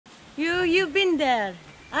You've been there.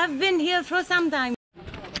 I've been here for some time.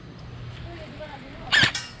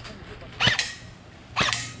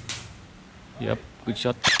 Yep, good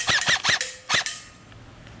shot.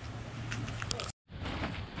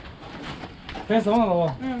 Look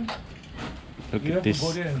at this.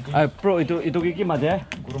 Bro, ito gigi made?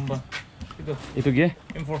 Ito gi?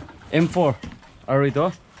 M4. Are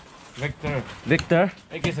ito? Vector.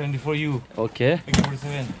 AK-74U. Okay.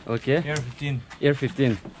 AK-47. Okay. Air 15. Air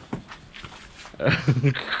 15.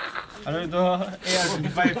 Ano ito?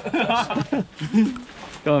 AR-25.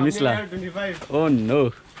 Come on, Misla. AR-25. Oh no.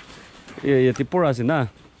 Yeah, tipura sina.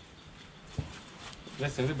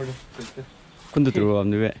 Let's say, brother. 근데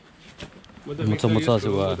들어가면 왜? 못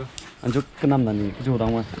사서 안쪽 끝남 나니 그쪽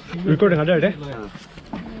당만. Recording ada deh.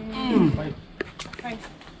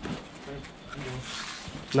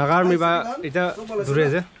 Nagar mi ba ita dure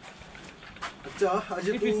je. अच्छा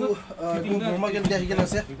आज तू बोमा के क्या हिगना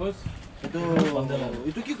से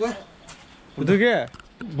itu ki koi Itu ke?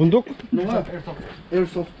 Bunduk?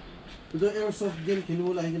 Airsof itu Airsof game खेलने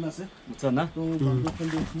वाला हिगना से 못잖아? तो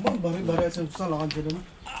मन भरे भरे ऐसे उसा लगान चाहिए ना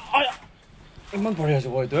이만 버려야지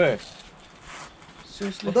뭐 돼.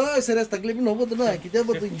 पता है serious तकलीफ नहीं होगा तो ना किधर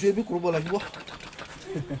बस enjoy भी करो लगी वो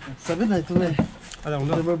सभी नहीं तुम्हें Ada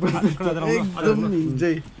undur. एकदम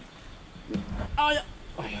enjoy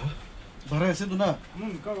भरे ऐसे तो ना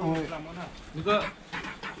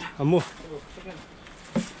Amu.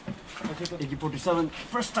 AK-47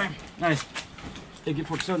 first time. Nice.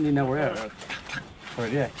 AK-47 in our air.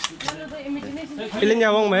 Already. Ilin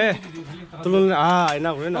nyawang me. Tulun ina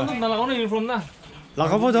ko na. Nalakaw na uniform na.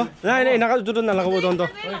 Lakaw do. Na naka tudun na lakaw do ndo.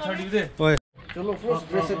 Oi. चलो first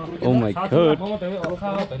dress up Oh my god.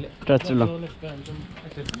 That's too long.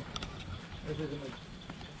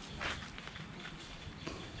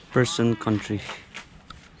 Person country.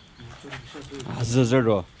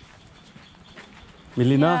 Zero.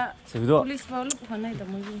 Milina, sebido. Police baulu bukan itu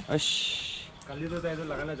mungkin. Ash.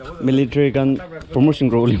 Military kan promotion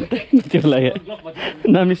role. Itu lagi.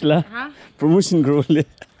 Namisla. Promotion role.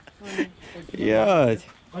 Ya.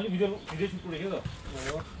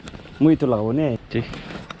 Mu itu lah one.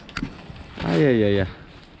 Ay.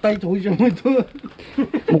 tay thôi chứ mới thôi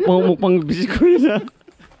Mukbang bisik ko na.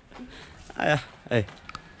 Ay.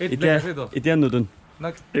 Itian nutun.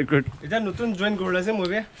 Record. Ita nutun join gorla se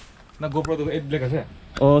movie. Na GoPro to 8 black ase.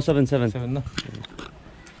 Oh, 7. Na.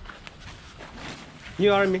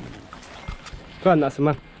 New army. Ko na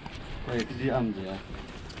sama. Ay, kiji am je.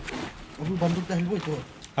 अभी बंदूक तो हिलबो तो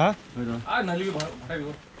Ha? Nali ko ba?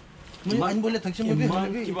 मैं इन बोले थक्से में भी मैं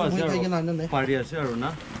कहीं ना नहीं Party ase aru na.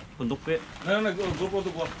 Bundok pe. Na GoPro to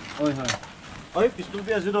ko. Oi hai. Oi, pistol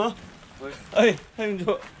pe ase do. Ay,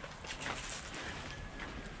 jo.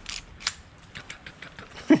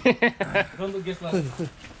 Don't guess la.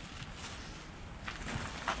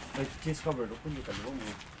 Like case cover do kun ka lo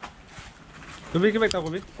mo. Kubi ke bekta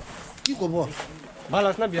kubi. की करबो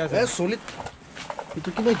Balas na biasa. ए solid itu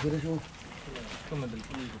की भाई करे छो Come on,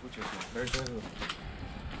 kuch very good.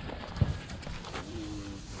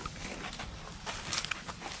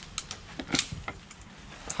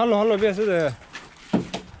 Hello biasa de.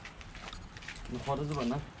 No photo zu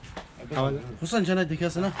bana. Hussain जना देखिया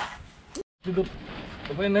से ना Dito.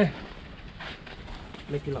 Tapay na.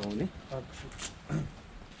 Leki lao ni.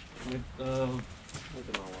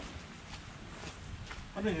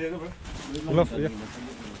 Ano niya ba? Love ya.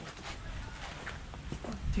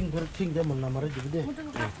 Thing they मन ना मारे जब दे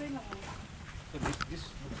This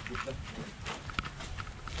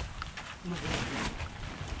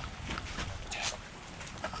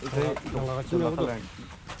Nangaka chula ka.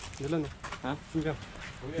 Dilan. Ha? Suga.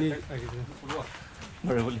 Ni agi.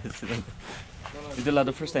 Baro bole sila. Ito la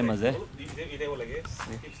the first time aze.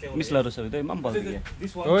 Miss la ro sabi to imam bal diye.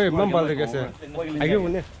 This one. Oi, mam bal de kaise. Agi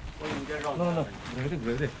bune. No.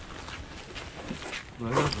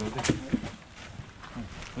 Brother.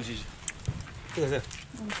 Kushi. Kaise.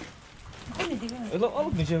 Elo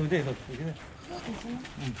alok ni siya video.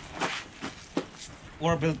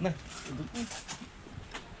 War belt na.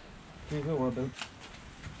 Okay, war belt.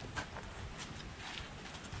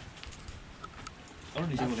 Alok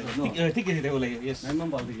ni siya video. Tik is wala. Yes. Imam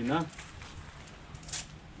bal diye na.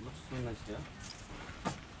 Looks so nice ya.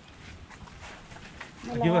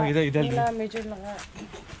 Ida. Ila major laga.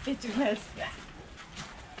 Pictures.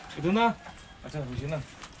 Ito na. Acha, husi na.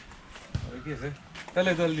 Okay, sir.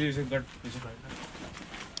 Tale to liye se gat.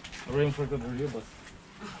 Rain for the video bus.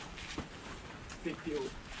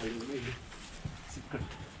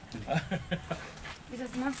 Bisa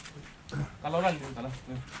semua. Kalau orang kalau.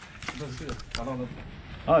 Itu sih. Kalau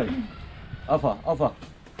Oi. Alpha.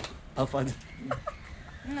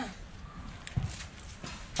 Nah.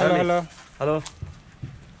 Hello, hello. Hello.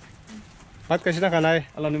 What कैसे ना खाना है?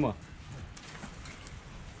 Hello ni mo.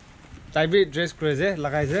 Type भी dress craze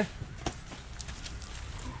लगाए से.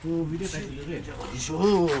 Tu video type dulu deh. 이쇼.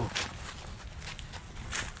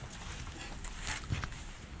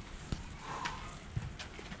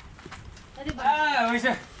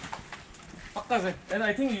 वैसे पक्का से and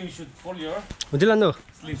I think you should fold your मुझे लानो.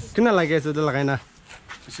 sleeves. कितना लगे ऐसे तो लगाए ना.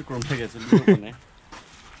 Isi krom lagi so dulu kan.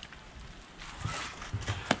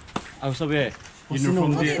 Aku sabi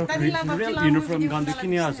uniform dia. Uniform ganti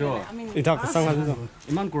kini aso. इधर कसम खाते तो.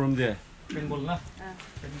 Iman krom dia. Paintball na.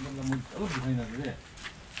 Paintball na mood. Oh, behind na deh.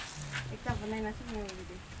 Ikaw pa na yung nasa mga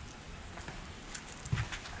video.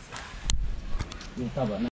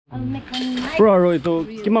 I'll make one night. Bro, aro itu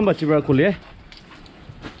kiman bachi bro kuliah?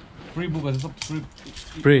 Free book as a free.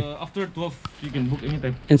 Free. After 12 you can book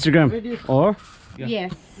anytime. Instagram or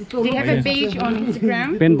Yes. They have a page on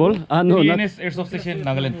Instagram. paintball? Ah no, not. ENS Airsof Station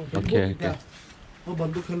Nagaland. Okay, okay. Oh,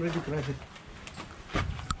 banduk kan ready traffic.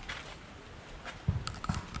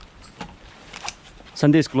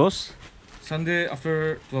 Sunday is closed. Sunday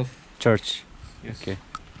after 12. Church. Yes. Okay.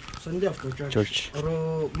 Sunday after church. Church.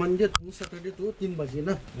 और Monday to Saturday to 3 बजे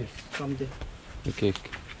ना. Yes. Someday. Okay.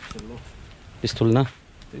 Pistol na.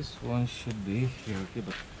 This one should be here. Okay,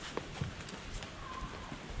 but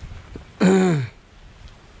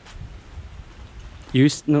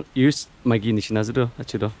use magi ni sinazdo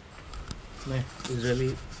achido.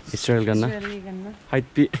 Israeli. Israel ganna. Surely ganun. Height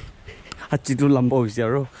pi achido lambo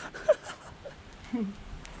zero.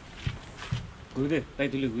 good.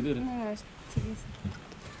 Tight dulu good. Ah, sige.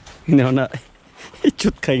 Ini ona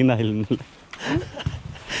ichut kay na hiln.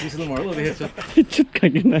 This is more. Oh, they have Ichut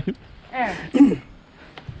kay na. Eh.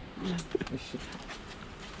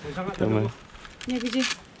 Tama. Yeah, kiji.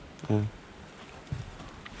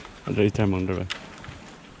 Ada itar mangdara.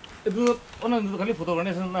 itu orang itu kali foto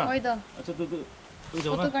गर्ने छैन ना Oi da. अच्छा त्यो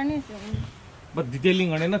त्यो Photo गर्ने छ. But detailing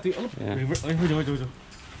गर्ने ना त्यो अलि Yeah. हो जो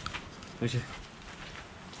ओके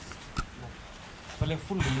पहिले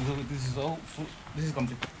full this is all full this is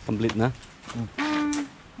complete Complete na.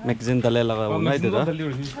 Magazine dale laga na ito da.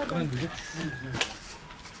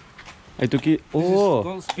 Ito ki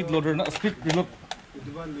oh speed loader na speed reload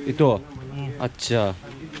ito. Acha.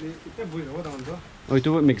 Oh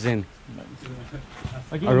ito magazine.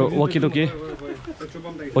 Aro walkie talkie.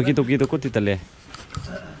 Walkie talkie to ko titale.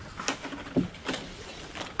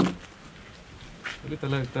 अहिले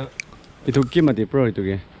तल एउटा Ito ki mati pro ito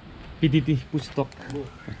ki. PDT push stock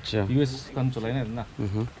Acha. US काम चलाइन हैन ना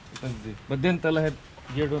but then तल है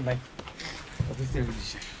gear don't like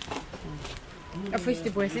First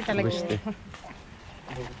boy si talaga.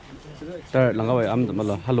 Tar langa wai am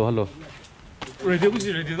malo hello hello. Ready हो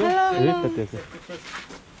ready दो Eh tate.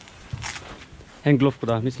 Hand glove ko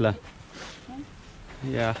da misla.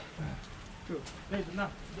 Yeah.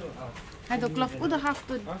 Hai do glove ko do half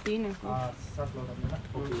to din.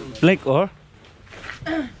 Black or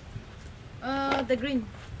The green.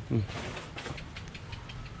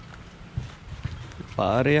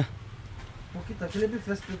 pare ya. Okay तकले भी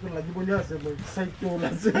fest तो लगी बोलिया से side क्यों ना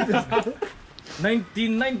से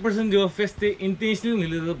 99% जो फेस्ट इंटेंशनली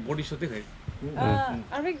मिले तो बॉडी शॉट है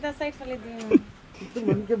Arik the side fali din. तो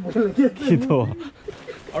मन के बोल लगे Ito.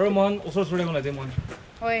 और मन उसर छोड़े को लाजे मन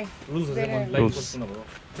Oi. rules है मन Rules. लाइक को ना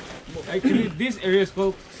actually this area is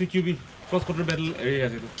called CQB close quarter battle area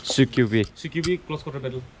है तो CQB. CQB close quarter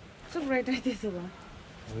battle So bright right this ba.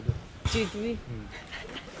 G2.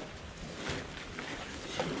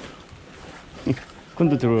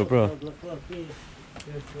 Kundu turu bro.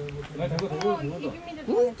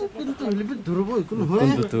 तो लिपिट धुरबो इकुन हो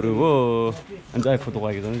Kundu turu wo. Anjay photo ka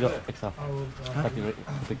gitu jo eksa. Tapi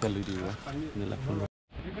tikal video nila phone.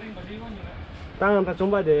 Tangan ta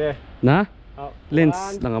chomba de. Na? Lens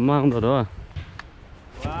nang amang do do.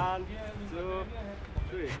 1 2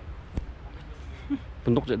 3.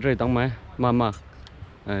 Pundok je dre tang mai. Mama.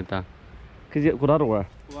 Eh ta. Kiji ko da ro.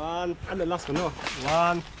 1 and the last one no.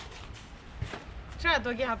 1 Siya to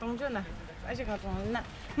gi hatong jo na. Ai siya hatong na.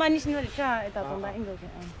 Manis ni siya ita tong da ingo ke.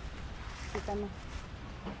 Kita na.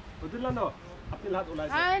 Udil lano. Apil hat ulai.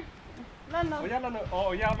 Ai. Lano. Oh ya lano.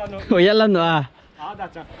 Oh ya lano. Oh ya lan ah. Ah da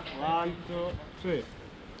cha. 1 2 3.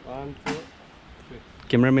 1 2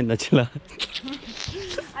 Cameraman na chila.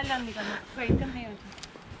 Alam ni ka na. Kay kan hayo.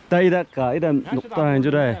 Ta ida ka ida nokta han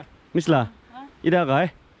jo dai. Misla. Ida ka.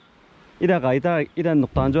 Ida ka ida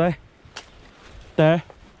nokta han jo ai. Ta.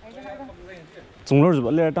 Zonglor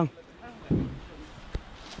jo le tang.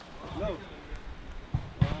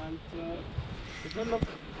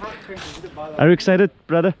 Are you excited,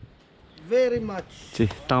 brother? very much जी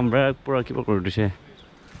ताम ब्रा पूरा की पकड़ दिसे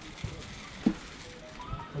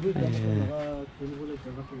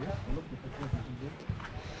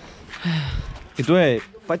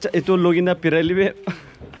itu login na pirali be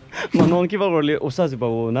manon ki ba gorle osa se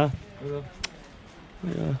bawo na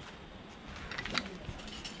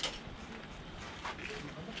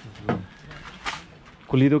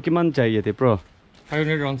kulido kiman chahiye the bro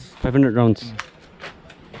 500 rounds 500 rounds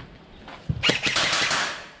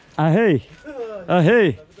hey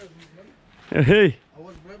hey hey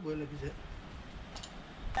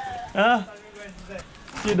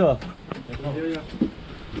Kido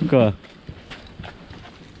Ka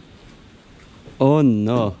Oh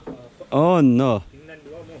no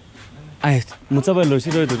Ai mutsaba lo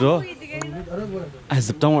sido do As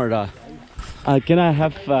don't worry can I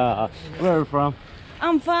have where are you from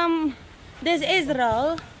I'm from this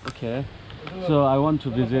Israel. Okay so I want to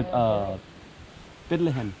visit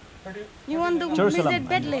Bethlehem You want to Jerusalem. visit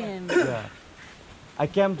Bethlehem? Yeah I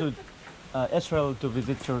came to Israel to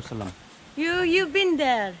visit Jerusalem You've been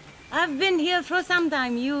there. I've been here for some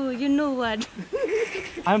time. You know what?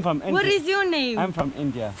 I'm from India What is your name? I'm from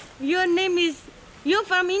India Your name is. You're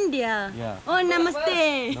from India. Yeah. Oh,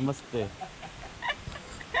 namaste. Namaste.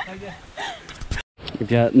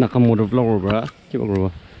 Dia nakamura vlogger bra. Kiba bro.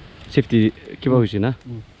 Safety kiba hoishi na.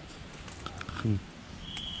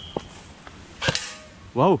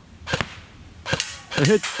 Wow.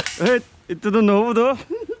 Ito to no do.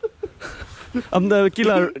 Amda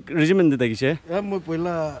killer regiment de gise. Ya mo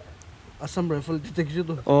पहिला Assam rifle देखे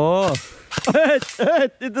तो Oh.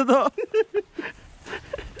 Ito to.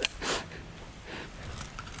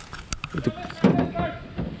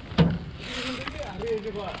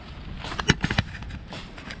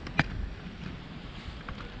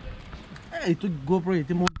 itu GoPro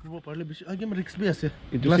itu mau GoPro parle beshi age me risk bhi ase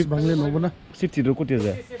Itu glass sip- bangle no bana Safety do kote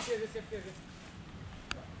ja.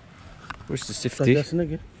 Where's the safety? ase na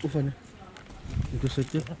ke ufane itu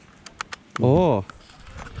safety Oh.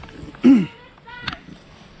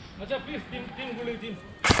 acha please team gule team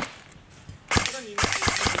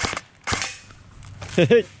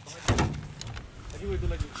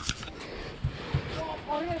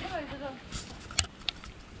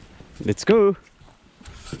Let's go.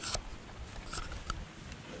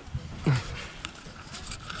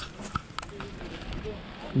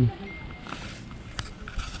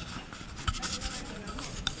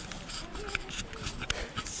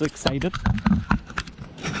 So excited.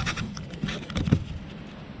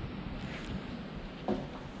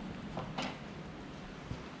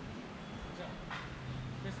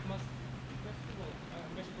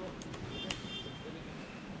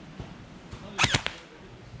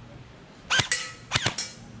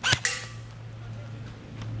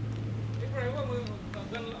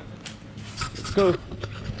 Let's go.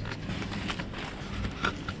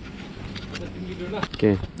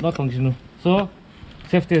 Okay. not functional so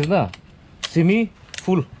safety is na semi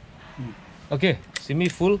full okay semi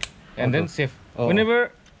full and then safe Oh.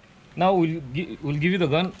 whenever now we'll give you the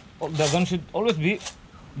gun should always be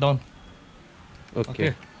down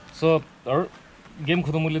Okay. so our game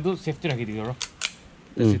khatam hole do safety rakhi diyo ro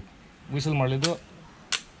that's it whistle marle do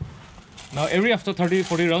now every after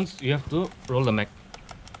 30-40 rounds you have to roll the mag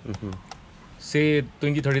say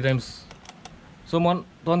 20-30 times so mon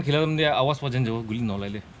ton khila dam dia awas pajan jo guli no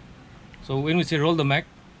laile so when we say roll the mag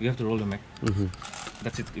you have to roll the mag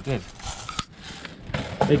that's it it was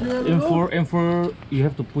like M4 you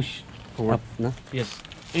have to push forward Up na. yes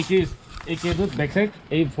AK do backside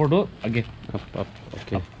A4 do again Up.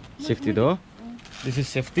 Okay. Safety do. this is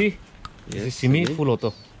safety this Yes, is semi okay. full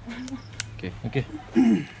auto Okay.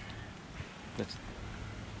 that's it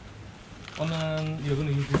you're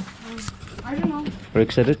gonna use this I don't know. Very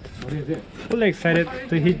excited. what is it Full excited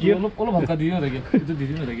to hit you. all bhanka diyo lage itu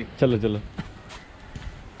didiyo lage Chalo.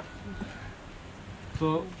 so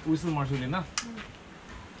whistle marshal na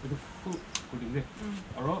itu full coding de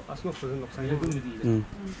aro Asmo full nok sang. legun di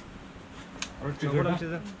aro trigger na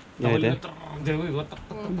Yeah, there. jago go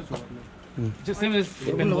just same as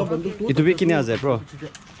Itu bi kini aja, bro.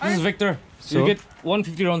 this is vector so you So? get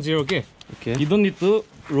 150 rounds here okay Okay. you don't need to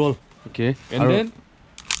roll Okay. and then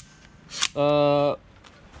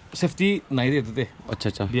safety naide dete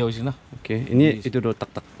Acha. dia hoisi na Okay. Ini itu do tak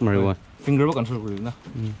mariwa. finger ba control kori na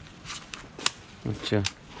Acha.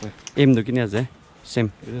 Aim do kini aja. Same.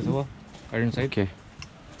 this is what iron side Okay.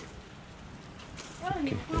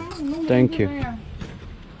 Thank you.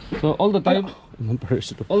 so all the time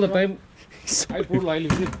Mamparisudo. I pour lai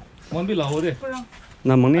live mon bi lao de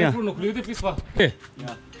Na I mangnia. pour no kliu de please ba okay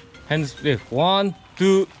hands there 1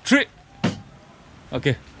 2 3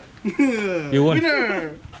 okay you won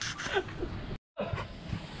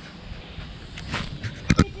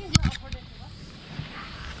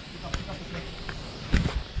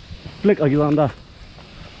Flick agilanda.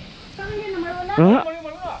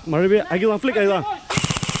 Maribe agilan flick agilan.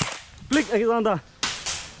 Flick agilanda.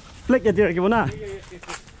 Flick ya dir gimana?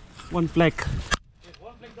 One flag.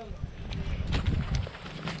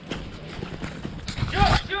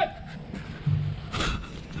 Shoot!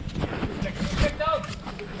 Flick down.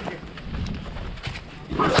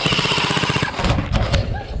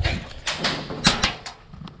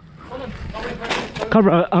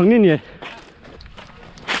 Cover angin ye.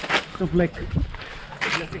 The flag.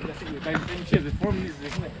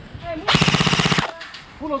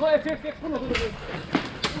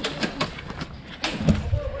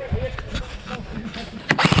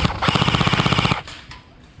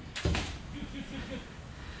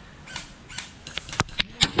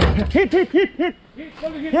 Hit. Hit.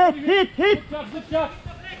 Hit. Good shot.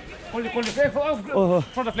 Hold it. Oh,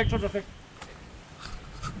 Throw the flag.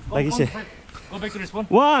 like you say. Go back to respawn.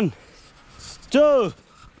 1, 2,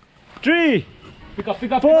 3. Pick up.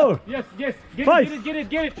 4. Yes. Get 5.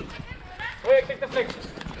 it. Wait, take the flag.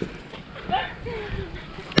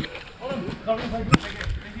 Hold on.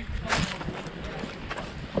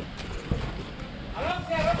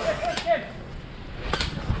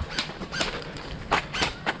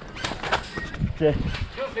 Okay.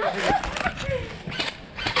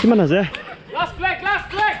 Gimana sih? Last flag.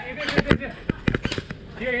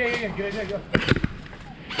 Here. Get it. Go.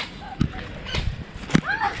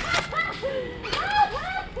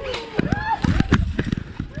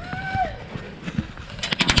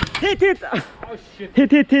 Hit. Oh shit.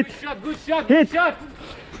 Hit. Good shot.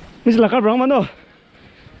 Ini sila kar berang mano.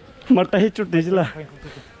 Marta hit shoot di sila.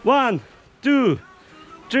 1, 2,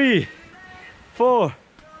 3, 4,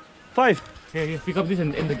 5. Here. Pick up this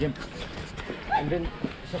and end the game. And then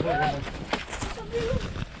shuffle one.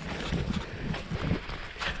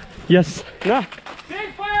 Yes. Nah.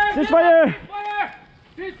 Ceasefire.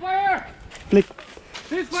 Flick.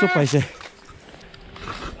 Supaya sih.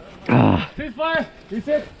 Ah. Ceasefire.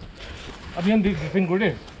 Reset. Abhi hum defend good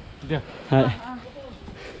hai. Yeah. Hai.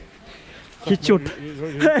 Hit shoot.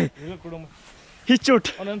 Hey. Hit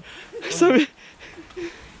shoot. Sorry.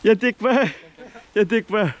 Ya tik pa.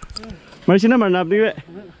 Masih nama nap ni be.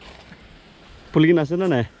 Pulgin asa na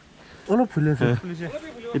na. Ono phule se.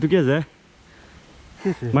 Itu क्या है?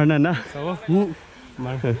 मरना ना?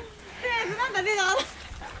 Mar.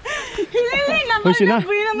 Hoshi na?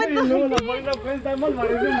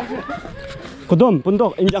 Kodom,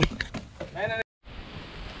 pundok, injang.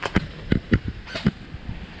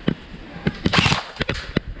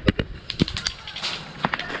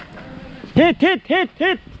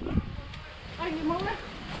 Hit.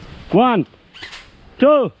 1,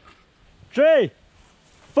 2, 3,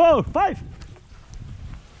 4, 5.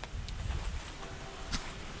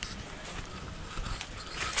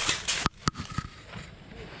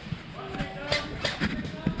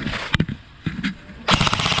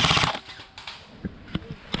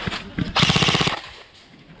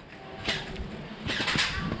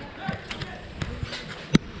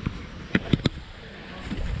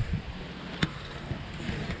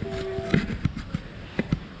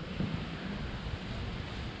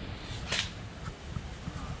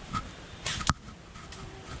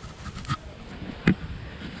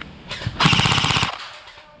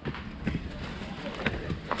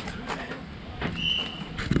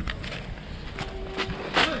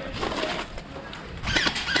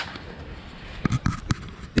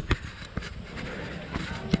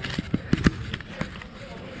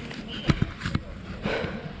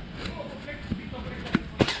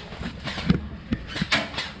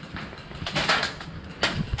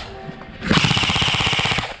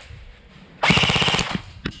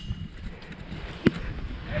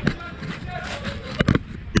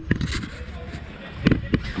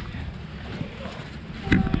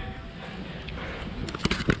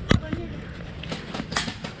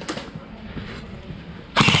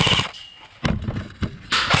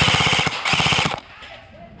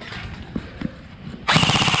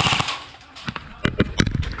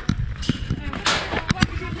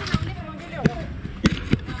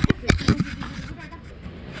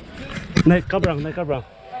 Naik kabrang.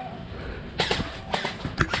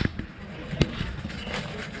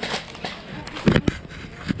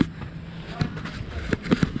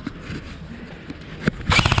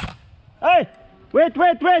 Hey, wait.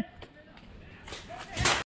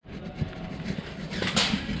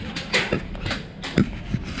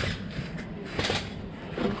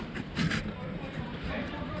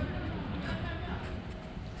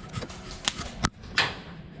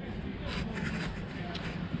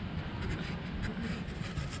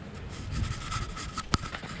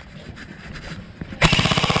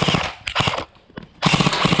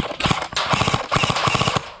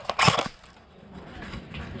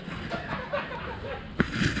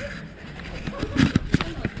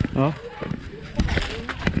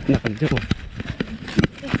 kerja kok.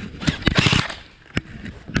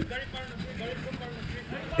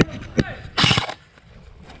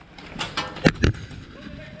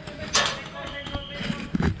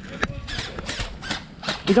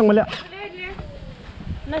 Incang melihat.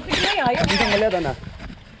 Nasi gila ya. Incang melihat ana.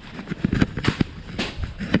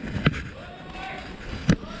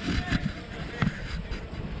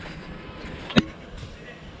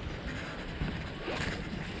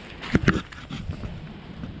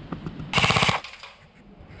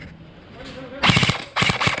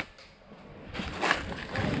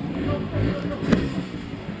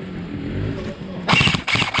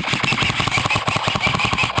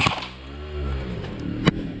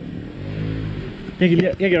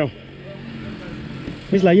 Ye kira.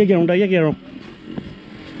 Mis lah ye kira dah ye kira.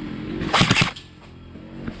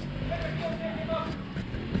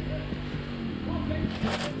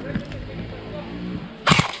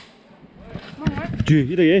 Cuy,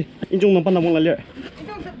 itu ye. Injung nampak nampak lah lihat.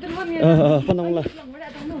 Pandang lah.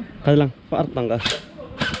 Kajilang, Pak Artang kah?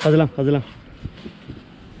 Kajilang.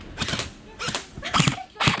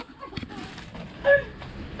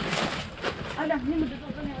 Ada, ni mudah tu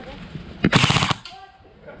kan ada.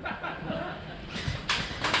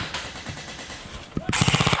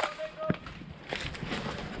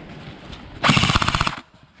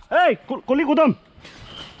 Hey, kuli kudam.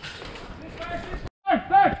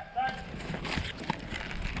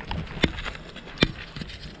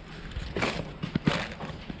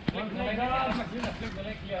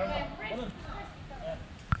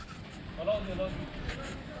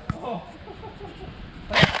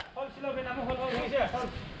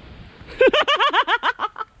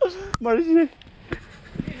 Mari sini.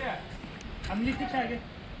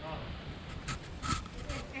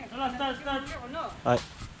 Ay.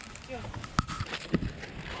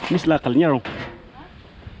 Mislah kalinya rong.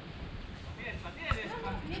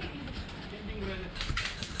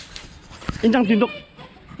 Injang tinduk.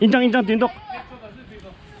 Injang tinduk.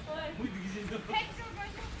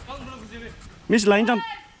 Mislah injang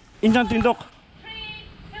tinduk. 3,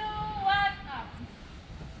 2,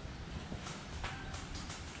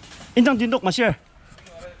 1. Injang tinduk masih.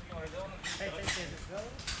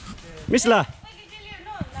 Mislah.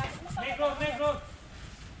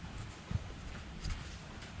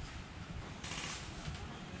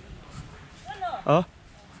 Oh.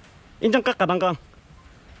 Injang kak kadang-kadang.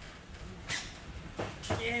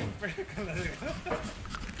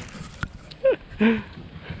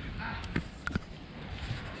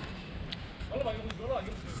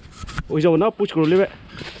 Ôi dồi nó push kरो लेबे.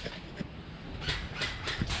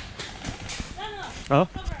 Hả?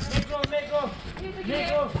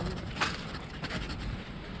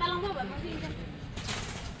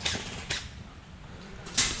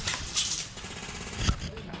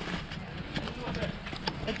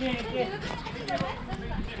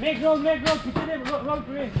 Make roll, kita dia roll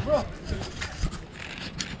bro.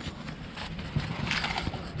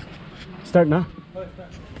 Start na.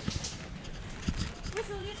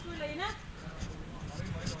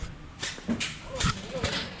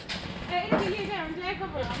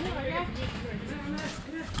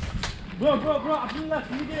 Bro, Abdullah,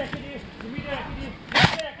 sini dia.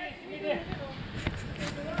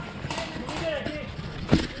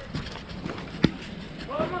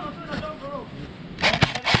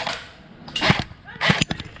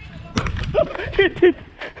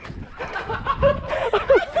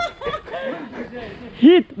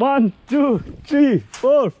 Hit 1, 2, 3,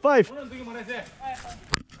 4, 5.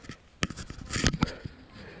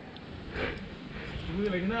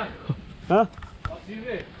 Hah?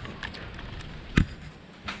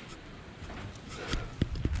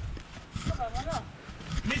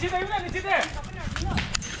 Nicit deh.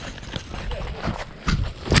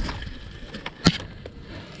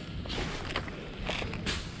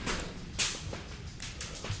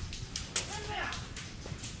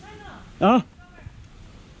 Ah.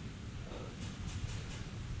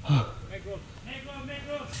 Make roll.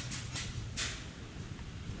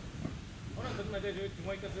 Orang tu macam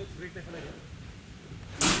cuma ikat break teh saja.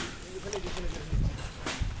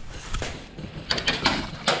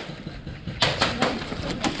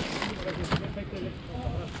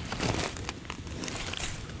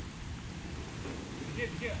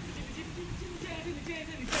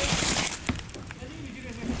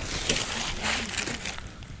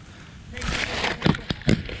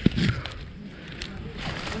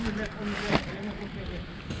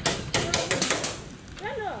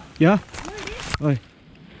 Ya. Oi.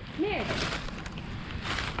 Ni.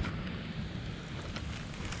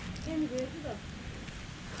 Ini dia tu.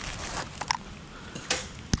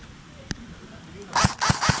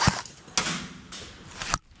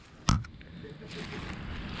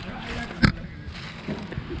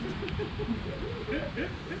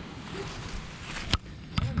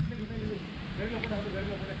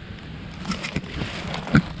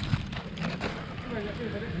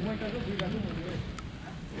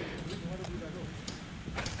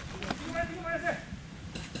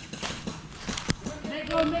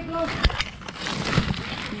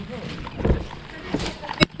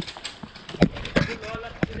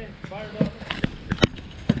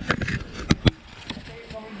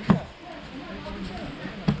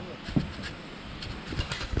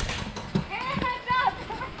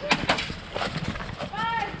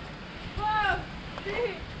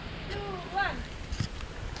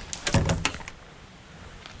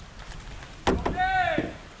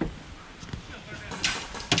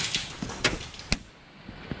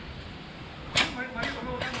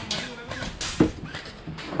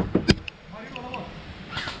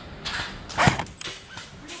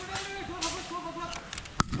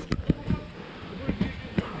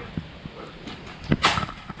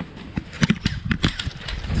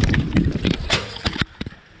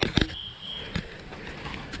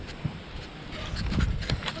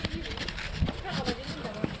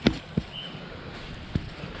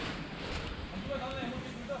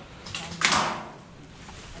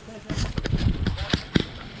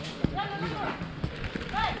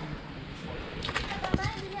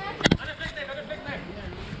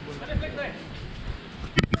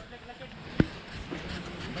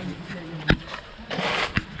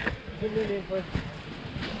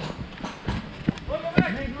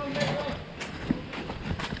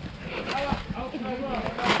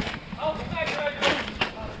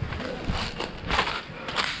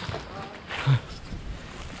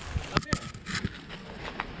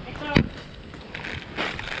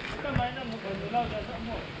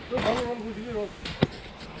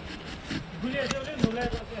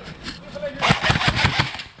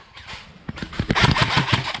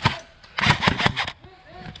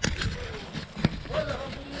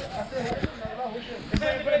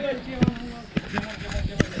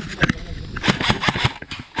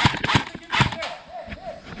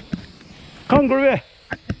 Con Korea.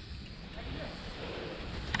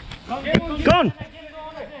 Con.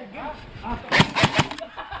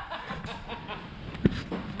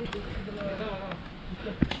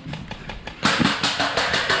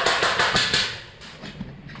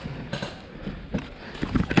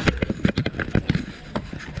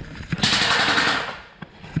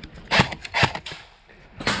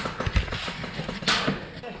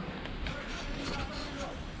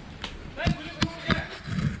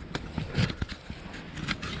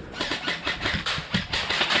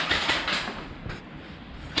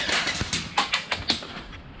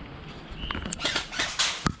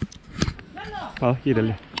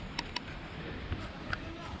 Gidelim.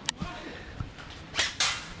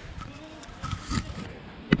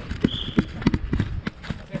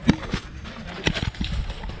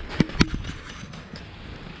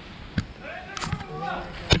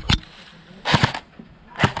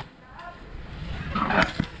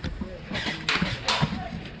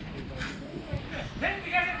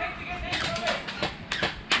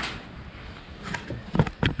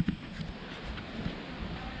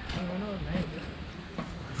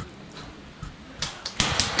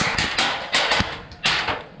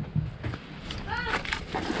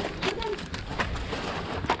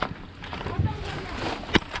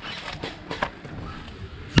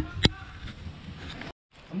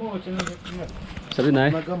 Sabi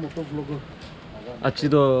na Naga motor vlogger.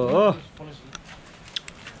 Achido.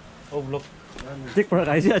 Oh vlog. Tik para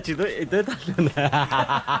kaisi achido ito talna.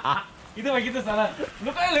 Itu begitu salah.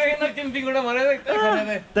 Lu kan lu enak camping udah mana itu.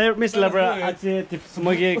 Tayo miss labra achi tips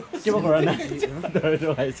mogi kiba korana.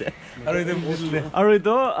 Daro kaise. Aru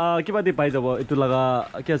ito kiba di pai jabo itu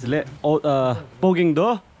laga ke asle booking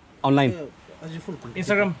do online.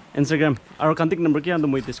 Instagram. Our contact number ki ando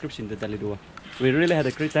moi description de dali do. We really had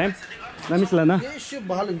a great time. Na miss lana. Yes,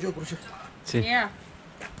 bahal enjoy kurusha. Yeah.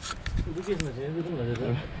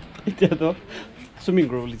 Ito to. Swimming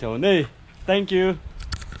grove li chao nei. Thank you.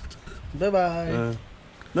 Bye bye.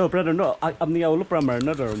 No brother no apni aulo pramar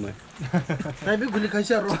na daro mai. Tay bi guli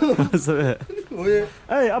khaisa ro. So Oye.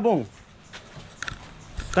 hey abong.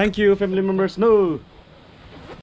 Thank you family members. No.